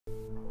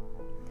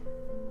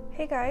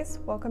Hey guys,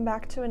 welcome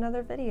back to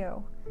another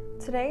video.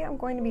 Today I'm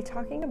going to be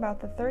talking about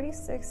the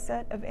 36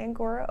 set of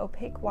Angora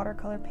Opaque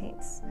Watercolor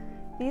paints.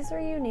 These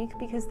are unique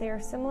because they are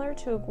similar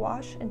to a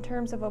gouache in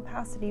terms of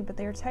opacity, but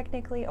they are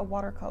technically a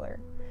watercolor.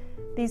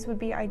 These would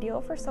be ideal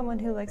for someone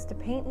who likes to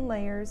paint in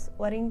layers,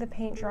 letting the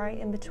paint dry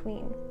in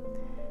between.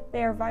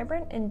 They are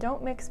vibrant and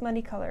don't mix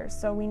muddy colors,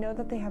 so we know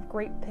that they have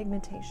great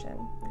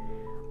pigmentation.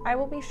 I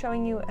will be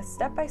showing you a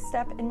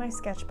step-by-step in my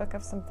sketchbook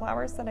of some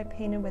flowers that I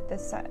painted with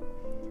this set.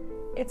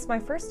 It's my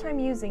first time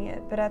using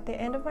it, but at the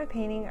end of my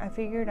painting I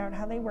figured out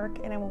how they work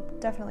and I will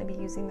definitely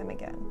be using them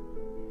again.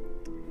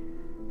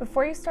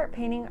 Before you start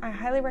painting, I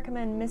highly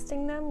recommend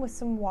misting them with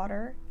some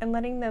water and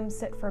letting them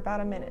sit for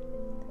about a minute.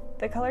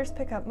 The colors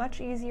pick up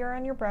much easier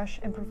on your brush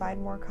and provide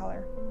more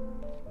color.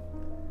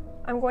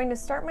 I'm going to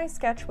start my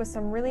sketch with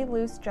some really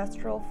loose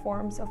gestural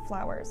forms of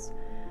flowers.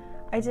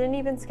 I didn't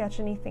even sketch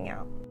anything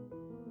out.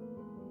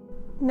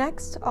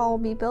 Next, I'll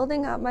be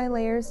building up my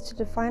layers to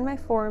define my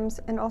forms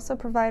and also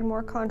provide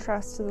more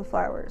contrast to the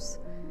flowers.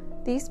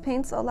 These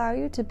paints allow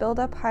you to build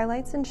up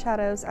highlights and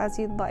shadows as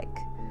you'd like.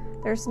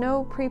 There's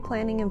no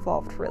pre-planning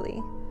involved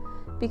really,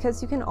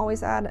 because you can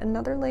always add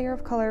another layer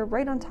of color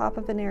right on top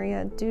of an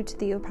area due to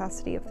the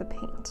opacity of the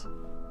paint.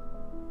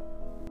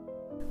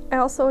 I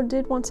also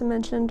did want to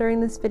mention during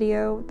this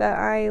video that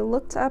I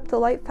looked up the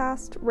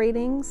Lightfast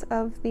ratings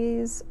of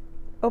these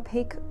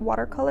opaque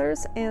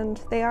watercolors, and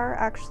they are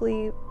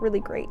actually really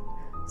great.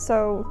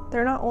 So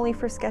they're not only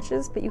for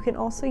sketches, but you can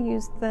also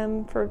use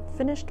them for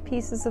finished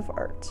pieces of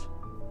art.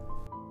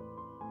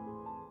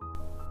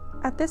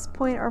 At this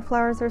point, our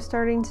flowers are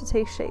starting to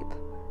take shape.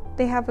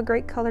 They have a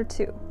great color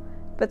too,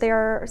 but they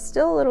are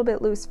still a little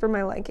bit loose for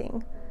my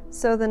liking.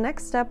 So the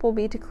next step will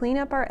be to clean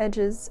up our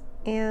edges,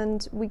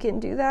 and we can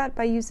do that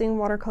by using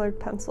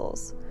watercolored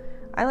pencils.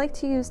 I like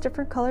to use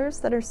different colors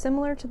that are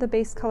similar to the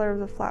base color of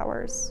the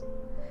flowers.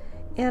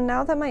 And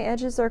now that my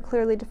edges are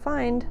clearly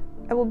defined,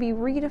 I will be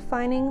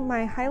redefining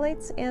my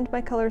highlights and my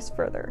colors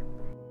further.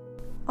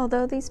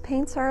 Although these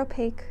paints are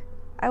opaque,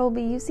 I will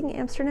be using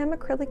Amsterdam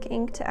Acrylic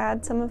Ink to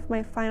add some of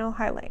my final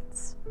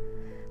highlights.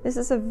 This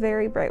is a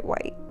very bright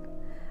white,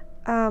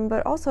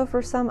 but also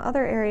for some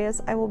other areas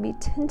I will be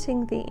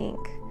tinting the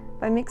ink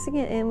by mixing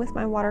it in with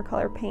my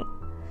watercolor paint.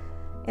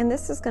 And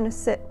this is going to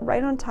sit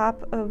right on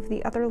top of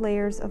the other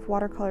layers of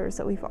watercolors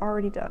that we've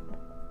already done.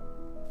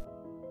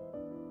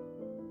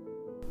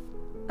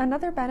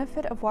 Another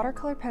benefit of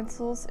watercolor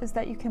pencils is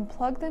that you can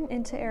plug them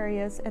into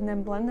areas and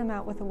then blend them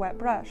out with a wet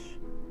brush.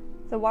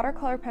 The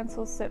watercolor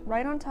pencils sit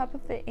right on top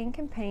of the ink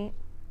and paint,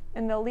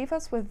 and they'll leave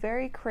us with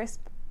very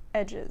crisp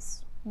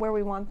edges where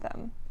we want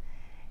them.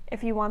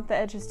 If you want the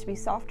edges to be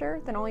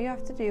softer, then all you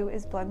have to do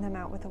is blend them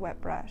out with a wet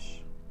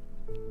brush.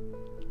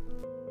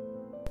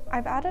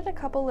 I've added a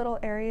couple little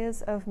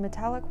areas of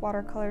metallic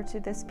watercolor to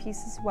this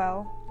piece as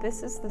well.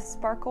 This is the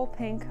Sparkle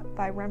Pink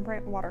by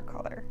Rembrandt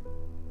Watercolor.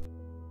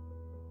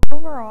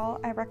 Overall,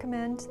 I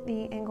recommend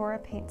the Angora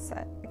paint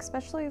set,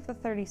 especially the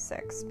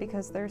 36,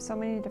 because there are so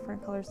many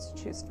different colors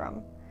to choose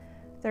from.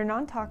 They're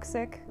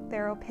non-toxic,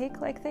 they're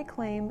opaque like they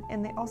claim,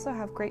 and they also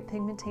have great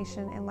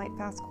pigmentation and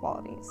light-fast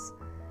qualities.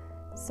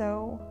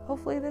 So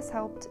hopefully this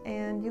helped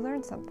and you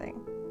learned something.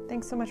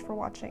 Thanks so much for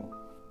watching.